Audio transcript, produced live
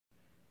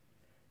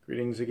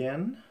Greetings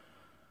again.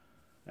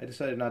 I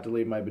decided not to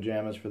leave my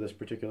pajamas for this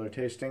particular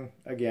tasting,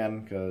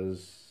 again,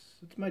 because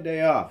it's my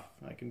day off.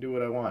 I can do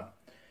what I want.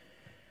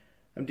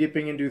 I'm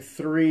dipping into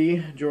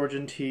 3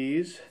 Georgian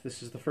teas.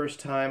 This is the first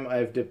time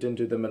I've dipped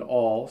into them at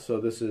all, so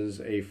this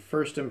is a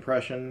first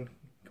impression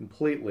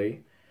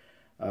completely.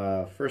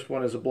 First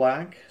one is a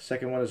black,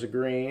 second one is a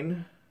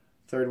green,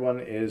 third one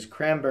is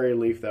cranberry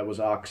leaf that was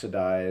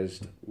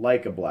oxidized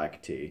like a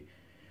black tea.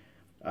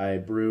 I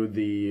brewed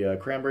the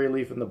cranberry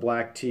leaf in the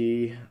black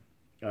tea,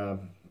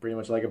 pretty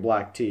much like a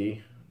black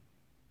tea.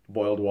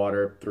 Boiled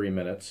water, 3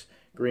 minutes.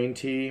 Green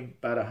tea,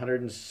 about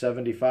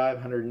 175,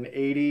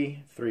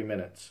 180, 3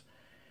 minutes.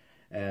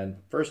 And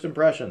first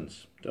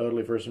impressions,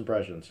 totally first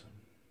impressions.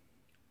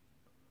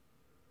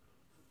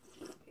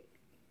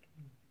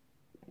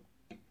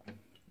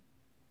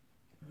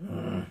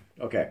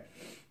 Okay,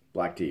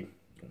 black tea.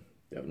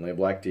 Definitely a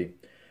black tea.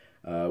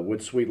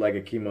 Wood sweet like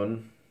a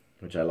kimun,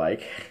 which I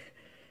like.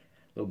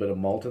 A little bit of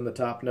malt in the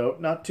top note.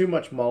 Not too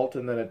much malt,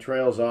 and then it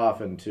trails off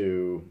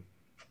into,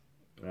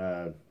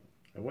 I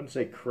wouldn't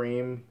say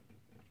cream.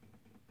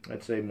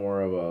 I'd say more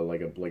of a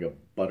like a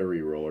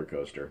buttery roller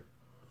coaster.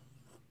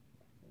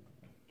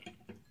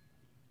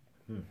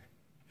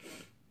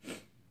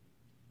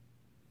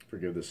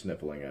 Forgive the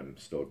sniffling, I'm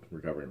still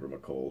recovering from a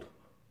cold.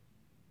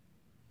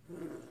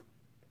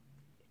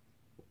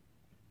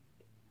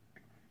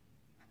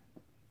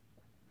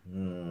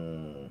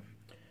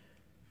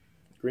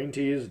 Green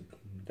tea is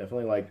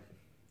definitely like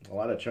a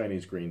lot of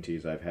Chinese green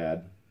teas I've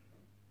had,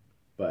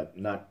 but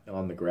not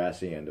on the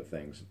grassy end of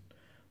things.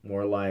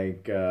 More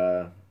like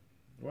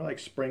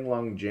spring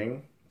long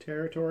jing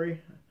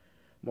territory.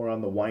 More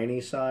on the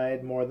winey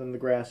side, more than the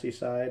grassy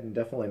side, and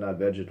definitely not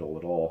vegetal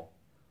at all.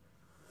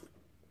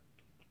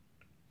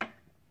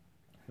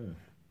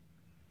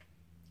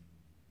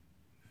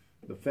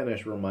 The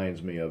finish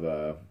reminds me of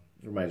a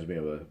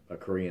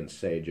Korean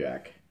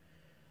sejak.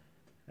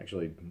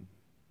 Actually,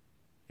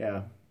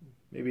 yeah,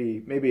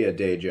 maybe a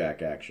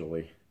daejak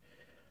actually.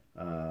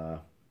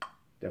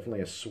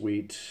 Definitely a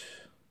sweet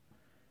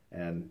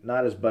and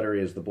not as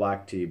buttery as the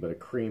black tea, but a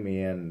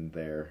creamy end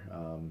there.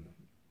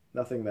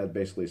 Nothing that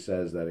basically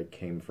says that it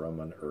came from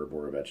an herb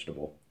or a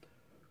vegetable.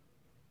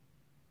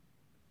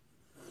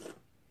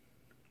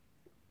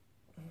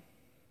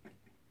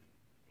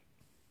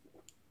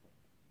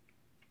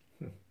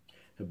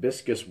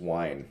 Hibiscus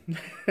wine.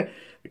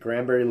 The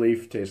cranberry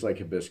leaf tastes like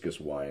hibiscus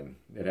wine.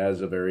 It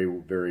has a very,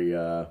 very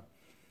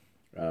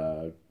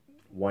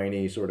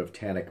winey sort of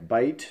tannic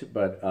bite,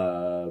 but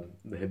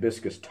the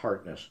hibiscus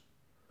tartness.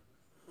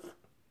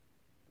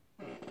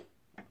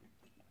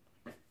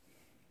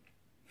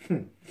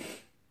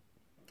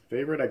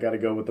 Favorite, I got to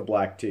go with the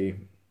black tea,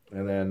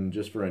 and then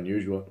just for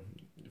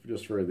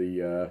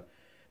the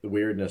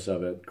weirdness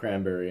of it,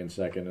 cranberry in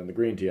second, and the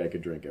green tea I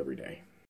could drink every day.